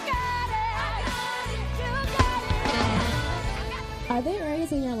 I got it. You got it. Are there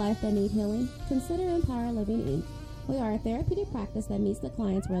areas in your life that need healing? Consider Empower Living Inc. We are a therapeutic practice that meets the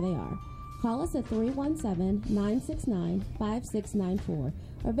clients where they are. Call us at 317-969-5694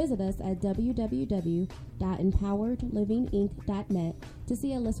 or visit us at www.empoweredlivinginc.net to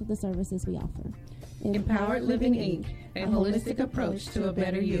see a list of the services we offer. Empowered Living Inc., a holistic approach to a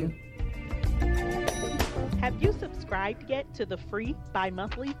better you. Have you subscribed yet to the free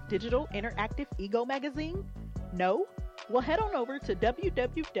bi-monthly digital interactive Ego magazine? No? Well, head on over to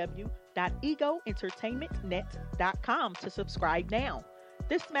www.egoentertainmentnet.com to subscribe now.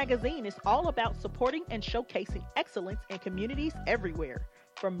 This magazine is all about supporting and showcasing excellence in communities everywhere,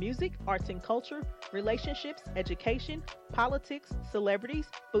 from music, arts and culture, relationships, education, politics, celebrities,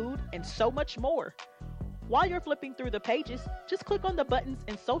 food, and so much more. While you're flipping through the pages, just click on the buttons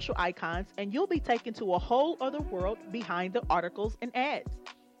and social icons and you'll be taken to a whole other world behind the articles and ads.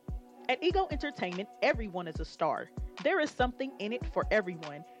 At Ego Entertainment, everyone is a star. There is something in it for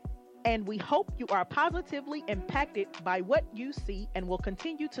everyone, and we hope you are positively impacted by what you see and will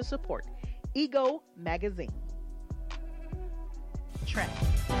continue to support Ego Magazine. Track.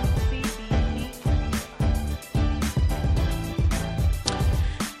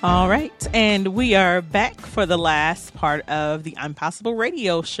 All right, and we are back for the last part of the Impossible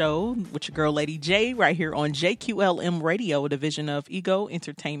Radio Show with your girl, Lady J, right here on JQLM Radio, a division of Ego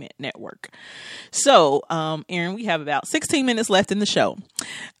Entertainment Network. So, Erin, we have about 16 minutes left in the show.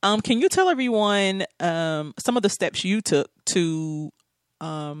 Can you tell everyone some of the steps you took to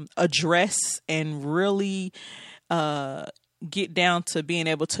address and really get down to being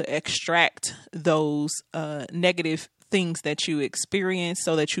able to extract those negative things that you experience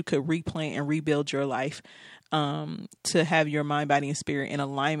so that you could replan and rebuild your life, to have your mind, body, and spirit in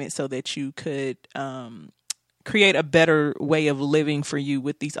alignment so that you could create a better way of living for you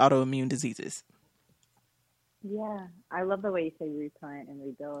with these autoimmune diseases? Yeah, I love the way you say replant and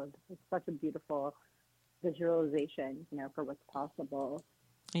rebuild. It's such a beautiful visualization, for what's possible.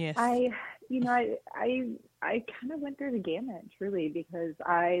 Yes. I kind of went through the gamut, truly, because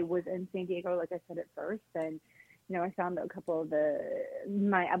I was in San Diego, like I said at first, and I found a couple of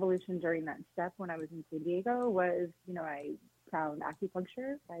my evolution during that step when I was in San Diego was, I found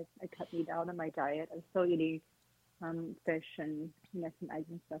acupuncture. I cut me down on my diet. I was still eating fish and some eggs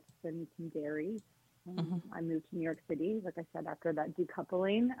and stuff and some dairy. I moved to New York City, like I said, after that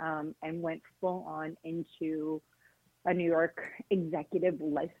decoupling, and went full on into a New York executive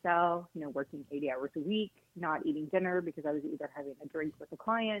lifestyle, working 80 hours a week, not eating dinner because I was either having a drink with a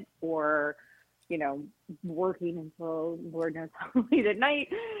client or working until Lord knows how late at night,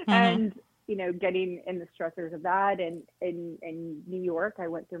 and, getting in the stressors of that. And in New York, I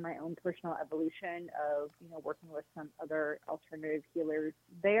went through my own personal evolution of, working with some other alternative healers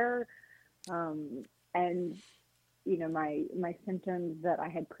there. And, my symptoms that I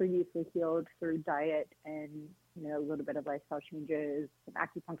had previously healed through diet and, a little bit of lifestyle changes, some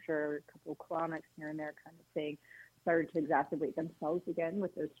acupuncture, a couple of colonics here and there kind of thing, started to exacerbate themselves again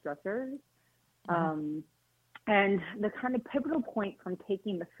with those stressors. And the kind of pivotal point from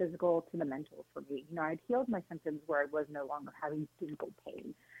taking the physical to the mental for me, I'd healed my symptoms where I was no longer having physical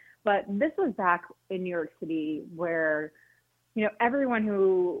pain. But this was back in New York City where, everyone,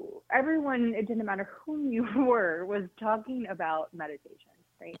 it didn't matter who you were, was talking about meditation,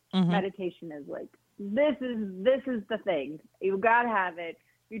 right? Meditation is like, this is the thing. You got to have it.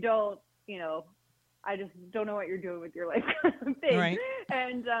 You don't, I just don't know what you're doing with your life kind of thing. Right.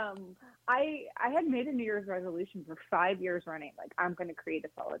 And I had made a New Year's resolution for 5 years running. Like, I'm going to create a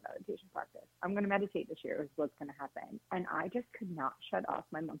solid meditation practice. I'm going to meditate this year is what's going to happen. And I just could not shut off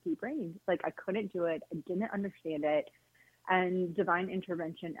my monkey brain. Like, I couldn't do it. I didn't understand it. And divine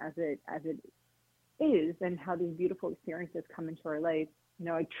intervention as it is, and how these beautiful experiences come into our life. You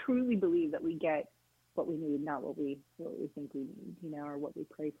know, I truly believe that we get what we need, not what we think we need, you know, or what we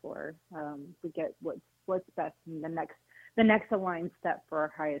pray for. We get what's best and the next aligned step for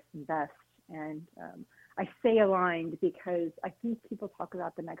our highest and best. And I say aligned because I think people talk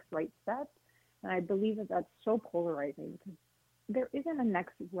about the next right step, and I believe that that's so polarizing, because there isn't a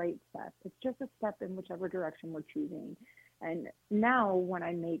next right step. It's just a step in whichever direction we're choosing. And now when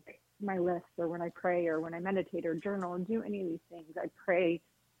I make my list, or when I pray, or when I meditate or journal and do any of these things, I pray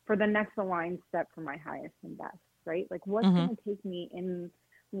for the next aligned step for my highest and best, right? Like, what's going to take me in,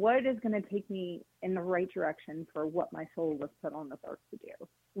 what is going to take me in the right direction for what my soul was put on this earth to do,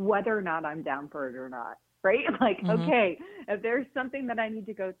 whether or not I'm down for it or not, right? Like, okay, if there's something that I need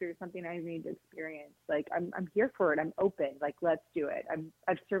to go through, something I need to experience, like, I'm here for it. I'm open. Like, let's do it.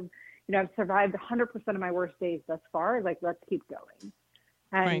 I've survived 100% of my worst days thus far. Like, let's keep going.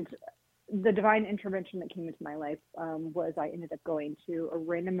 And the divine intervention that came into my life was I ended up going to a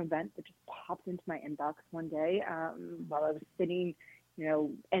random event that just popped into my inbox one day while I was sitting, you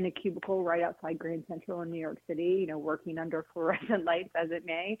know, in a cubicle right outside Grand Central in New York City, you know, working under fluorescent lights as it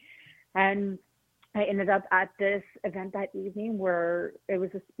may. And I ended up at this event that evening where it was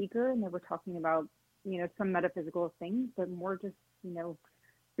a speaker, and they were talking about, you know, some metaphysical things, but more just, you know,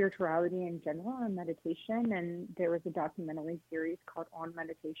 spirituality in general and meditation. And there was a documentary series called On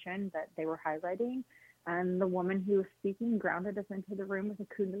Meditation that they were highlighting. And the woman who was speaking grounded us into the room with a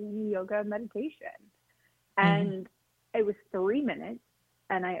Kundalini yoga meditation. And it was 3 minutes.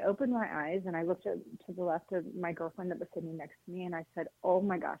 And I opened my eyes and I looked to the left of my girlfriend that was sitting next to me. And I said, oh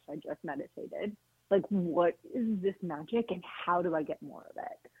my gosh, I just meditated. Like, what is this magic, and how do I get more of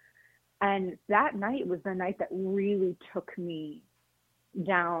it? And that night was the night that really took me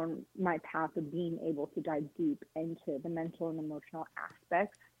down my path of being able to dive deep into the mental and emotional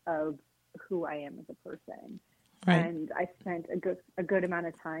aspects of who I am as a person. Right. And I spent a good amount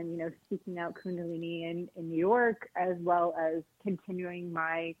of time, you know, seeking out Kundalini in New York, as well as continuing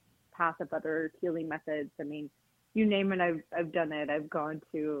my path of other healing methods. I mean, you name it, I've done it. I've gone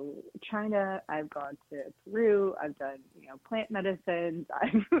to China, I've gone to Peru, I've done, you know, plant medicines,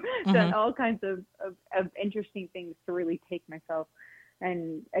 I've done all kinds of interesting things to really take myself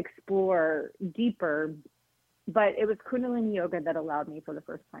and explore deeper. But it was Kundalini yoga that allowed me for the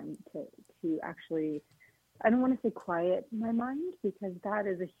first time to actually, I don't want to say quiet my mind, because that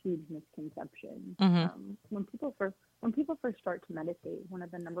is a huge misconception. When people first start to meditate, one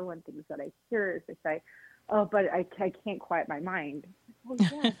of the number one things that I hear is they say, oh, but I can't quiet my mind. Well,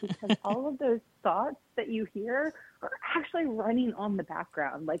 yeah, because all of those thoughts that you hear are actually running on the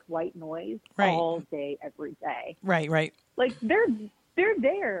background like white noise all day, every day. Right. Like, they're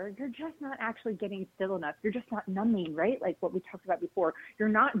there. You're just not actually getting still enough. You're just not numbing, right? Like what we talked about before. You're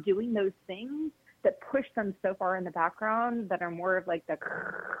not doing those things that push them so far in the background that are more of like the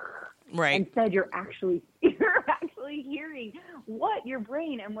Instead, you're actually hearing what your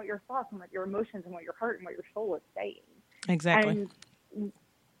brain and what your thoughts and what your emotions and what your heart and what your soul is saying. Exactly.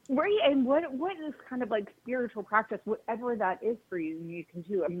 And what is kind of like spiritual practice, whatever that is for you. You can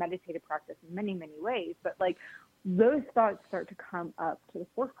do a meditative practice in many, many ways, but like, those thoughts start to come up to the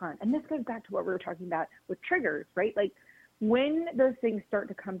forefront. And this goes back to what we were talking about with triggers, right? Like, when those things start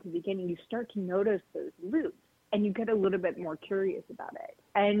to come to the beginning, you start to notice those loops, and you get a little bit more curious about it.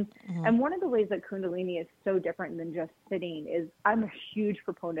 And one of the ways that Kundalini is so different than just sitting is I'm a huge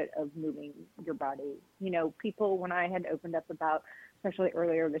proponent of moving your body. You know, people, when I had opened up about, especially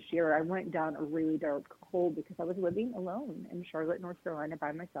earlier this year, I went down a really dark hole because I was living alone in Charlotte, North Carolina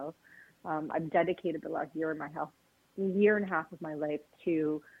by myself. I've dedicated the last year and a half of my life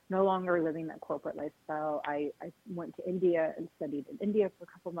to no longer living that corporate lifestyle. I went to India and studied in India for a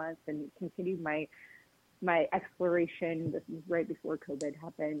couple months and continued my exploration. This was right before COVID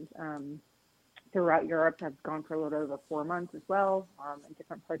happened. Throughout Europe, I've gone for a little over 4 months as well, in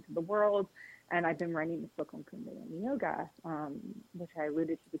different parts of the world. And I've been writing this book on Kundalini Yoga, which I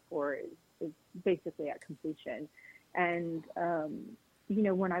alluded to before is basically at completion. And, you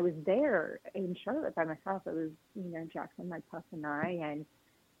know, when I was there in Charlotte by myself, it was, you know, Jackson, my pup, and I,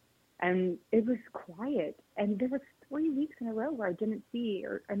 and it was quiet. And there was 3 weeks in a row where I didn't see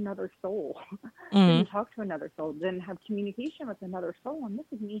another soul, didn't talk to another soul, didn't have communication with another soul. And this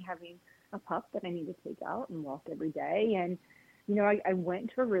is me having a pup that I need to take out and walk every day. I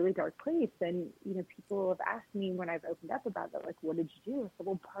went to a really dark place, and, people have asked me when I've opened up about that, like, what did you do? I said,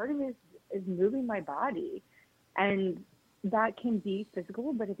 well, part of it is moving my body. And that can be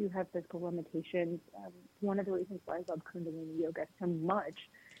physical, but if you have physical limitations, one of the reasons why I love Kundalini Yoga so much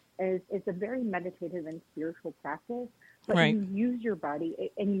is it's a very meditative and spiritual practice, but Right. you use your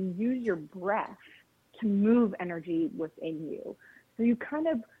body and you use your breath to move energy within you. So you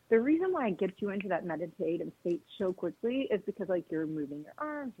the reason why it gets you into that meditative state so quickly is because, like, you're moving your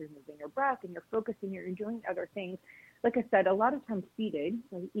arms, you're moving your breath, and you're focusing, you're doing other things. Like I said, a lot of times seated,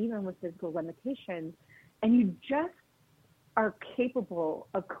 like, even with physical limitations, and you just are capable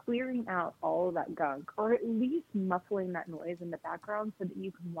of clearing out all of that gunk, or at least muffling that noise in the background so that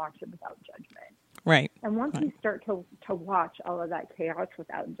you can watch it without judgment. Right. And once we start to watch all of that chaos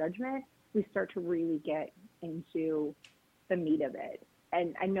without judgment, we start to really get into the meat of it.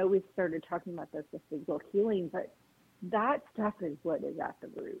 And I know we've started talking about this with physical healing, but that stuff is what is at the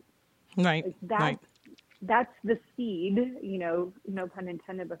root. Right. Like that's the seed, no pun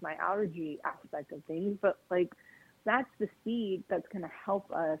intended with my allergy aspect of things, but, like, that's the seed that's going to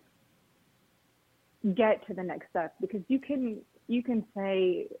help us get to the next step. Because you can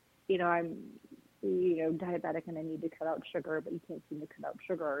say, I'm, diabetic and I need to cut out sugar, but you can't seem to cut out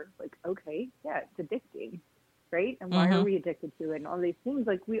sugar. Like, okay, yeah, it's addicting, right? And why are we addicted to it? And all these things,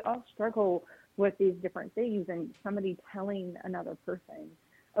 like, we all struggle with these different things. And somebody telling another person,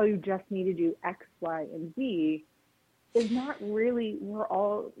 oh, you just need to do X, Y, and Z is not really, we're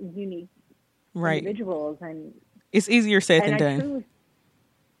all unique individuals. And it's easier said than done.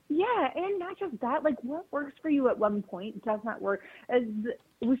 Yeah, and not just that, like, what works for you at one point does not work.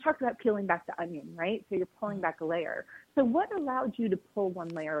 We've talked about peeling back the onion, right? So you're pulling back a layer. So what allowed you to pull one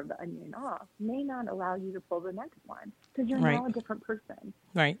layer of the onion off may not allow you to pull the next one, because you're now a different person.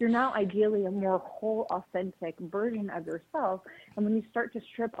 Right. You're now ideally a more whole, authentic version of yourself. And when you start to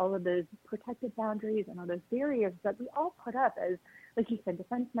strip all of those protected boundaries and all those barriers that we all put up as, like you said,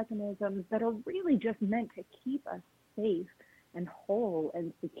 defense mechanisms that are really just meant to keep us safe and whole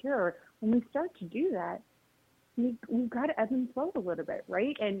and secure, when we start to do that, we've got to ebb and flow a little bit,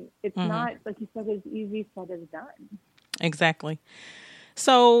 right? And it's not, like you said, as easy said as done. Exactly.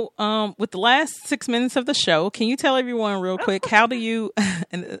 So, with the last 6 minutes of the show, can you tell everyone real quick, how do you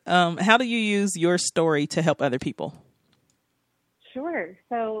use your story to help other people? Sure.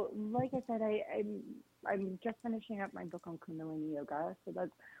 So, like I said, I'm just finishing up my book on Kundalini Yoga. So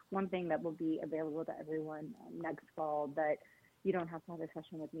that's one thing that will be available to everyone next fall, that you don't have to have a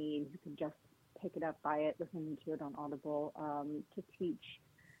session with me. You can just pick it up, buy it, listen to it on Audible, to teach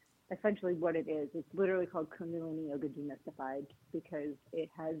essentially what it is. It's literally called Kundalini Yoga Demystified, because it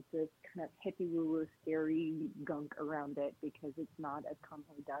has this kind of hippie woo-woo scary gunk around it, because it's not as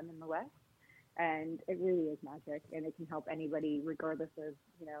commonly done in the West. And it really is magic, and it can help anybody regardless of,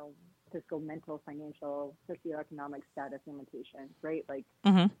 physical, mental, financial, socioeconomic status limitations, right? Like,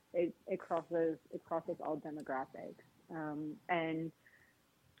 it crosses all demographics. And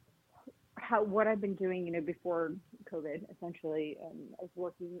what I've been doing, before COVID, essentially, I was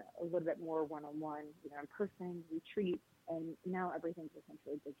working a little bit more one-on-one, in person, retreats, and now everything's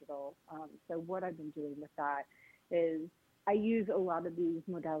essentially digital. So what I've been doing with that is I use a lot of these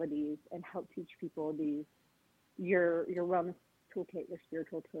modalities and help teach people your wellness toolkit, your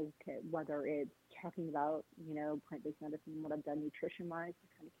spiritual toolkit, whether it's talking about, plant-based medicine, what I've done nutrition-wise to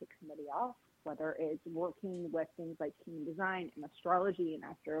kind of kick somebody off, whether it's working with things like human design and astrology and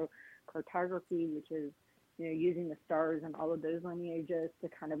astrocartography, which is, using the stars and all of those lineages to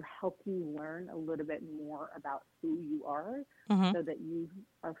kind of help you learn a little bit more about who you are, so that you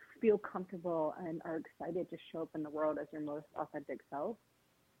feel comfortable and are excited to show up in the world as your most authentic self.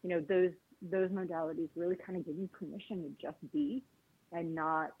 Those modalities really kind of give you permission to just be and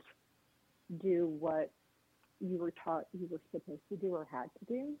not do what you were taught you were supposed to do or had to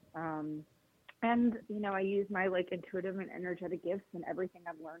do. And, I use my, intuitive and energetic gifts and everything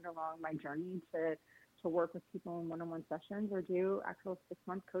I've learned along my journey to work with people in one-on-one sessions, or do actual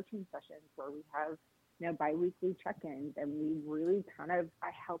 6-month coaching sessions where we have, bi-weekly check-ins, and we really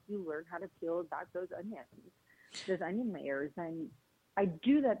I help you learn how to peel back those onion layers. And I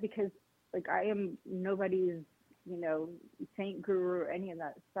do that because, I am nobody's, saint, guru, or any of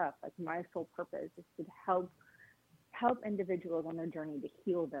that stuff. Like, my sole purpose is to help individuals on their journey to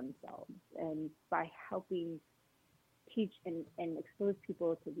heal themselves. And by helping teach and expose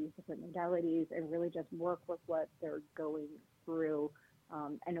people to these different modalities and really just work with what they're going through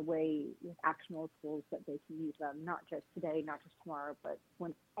in a way with actionable tools that they can use them, not just today, not just tomorrow, but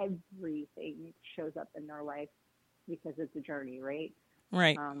when everything shows up in their life, because it's a journey, right?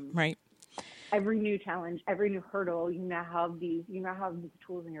 Right, right. every new challenge, every new hurdle, you now have these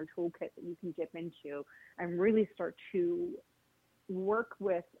tools in your toolkit that you can dip into and really start to work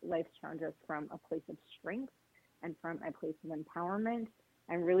with life's challenges from a place of strength and from a place of empowerment,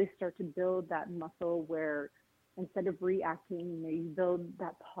 and really start to build that muscle where instead of reacting, you build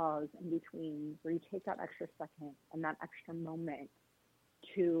that pause in between where you take that extra second and that extra moment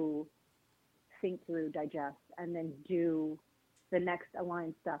to think through, digest, and then do the next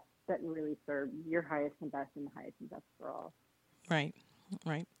aligned steps that really serve your highest and best and the highest and best for all. Right.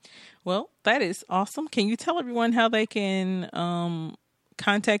 Well, that is awesome. Can you tell everyone how they can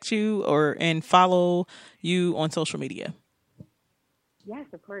contact you and follow you on social media? Yes,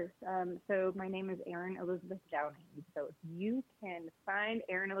 of course. So my name is Erin Elizabeth Downing. So if you can find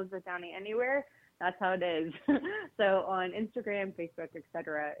Erin Elizabeth Downing anywhere, that's how it is. So on Instagram, Facebook,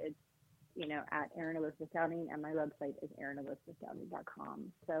 etc., it's at Erin Elizabeth Downing, and my website is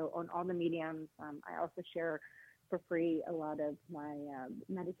erinelizabethdowning.com. So on all the mediums, I also share for free a lot of my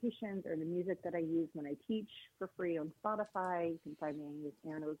meditations or the music that I use when I teach for free on Spotify. You can find me with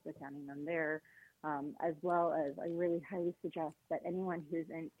Erin Elizabeth Downing on there, as well as I really highly suggest that anyone who's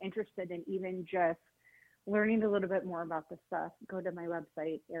interested in even just learning a little bit more about this stuff, go to my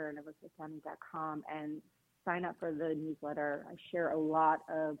website, erinelizabethdowning.com, and sign up for the newsletter. I share a lot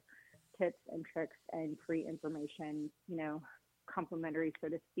of tips and tricks and free information, complimentary, so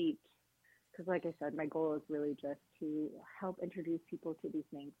to speak. Because like I said, my goal is really just to help introduce people to these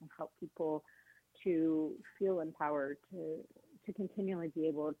things and help people to feel empowered to continually be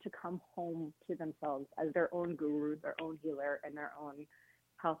able to come home to themselves as their own guru, their own healer, and their own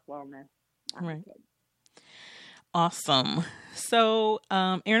health wellness advocate. Right. Awesome. So,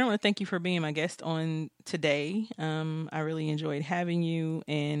 Erin, I want to thank you for being my guest on today. I really enjoyed having you,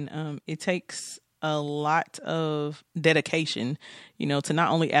 and it takes a lot of dedication, to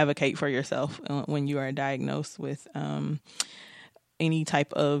not only advocate for yourself when you are diagnosed with any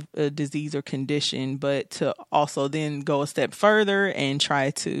type of disease or condition, but to also then go a step further and try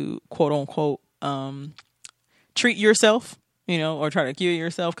to quote unquote treat yourself, or try to cure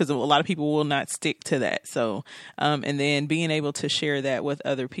yourself, because a lot of people will not stick to that. So, and then being able to share that with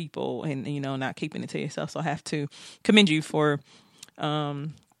other people and, not keeping it to yourself. So I have to commend you for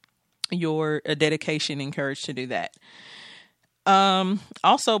your dedication and courage to do that.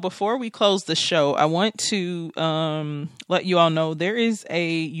 Also, before we close the show, I want to let you all know there is a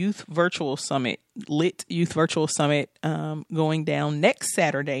youth virtual summit, Lit Youth Virtual Summit, going down next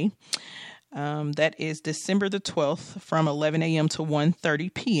Saturday. That is December the 12th from 11 a.m. to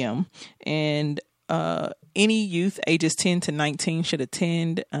 1:30 p.m. And any youth ages 10 to 19 should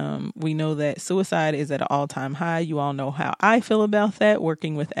attend. We know that suicide is at an all-time high. You all know how I feel about that,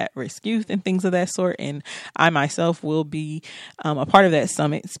 working with at-risk youth and things of that sort. And I myself will be a part of that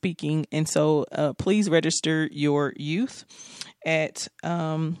summit speaking. And so please register your youth at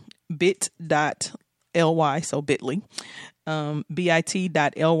bit.ly, so bit.ly,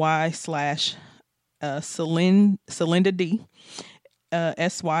 bit.ly/Celinda D,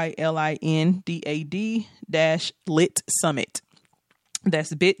 SYLINDAD -lit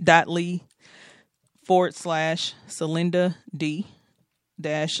That's bit.ly/Celinda D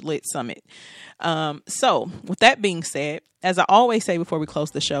 -lit summit. So with that being said, as I always say before we close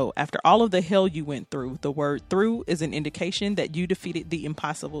the show, after all of the hell you went through, the word through is an indication that you defeated the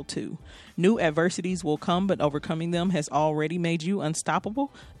impossible too. New adversities will come, but overcoming them has already made you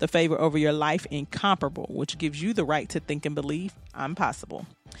unstoppable, the favor over your life incomparable, which gives you the right to think and believe I'm possible.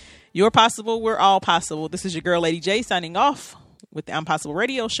 You're possible. We're all possible. This is your girl, Lady J, signing off with the I'm Possible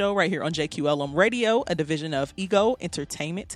Radio Show right here on JQLM Radio, a division of Ego Entertainment.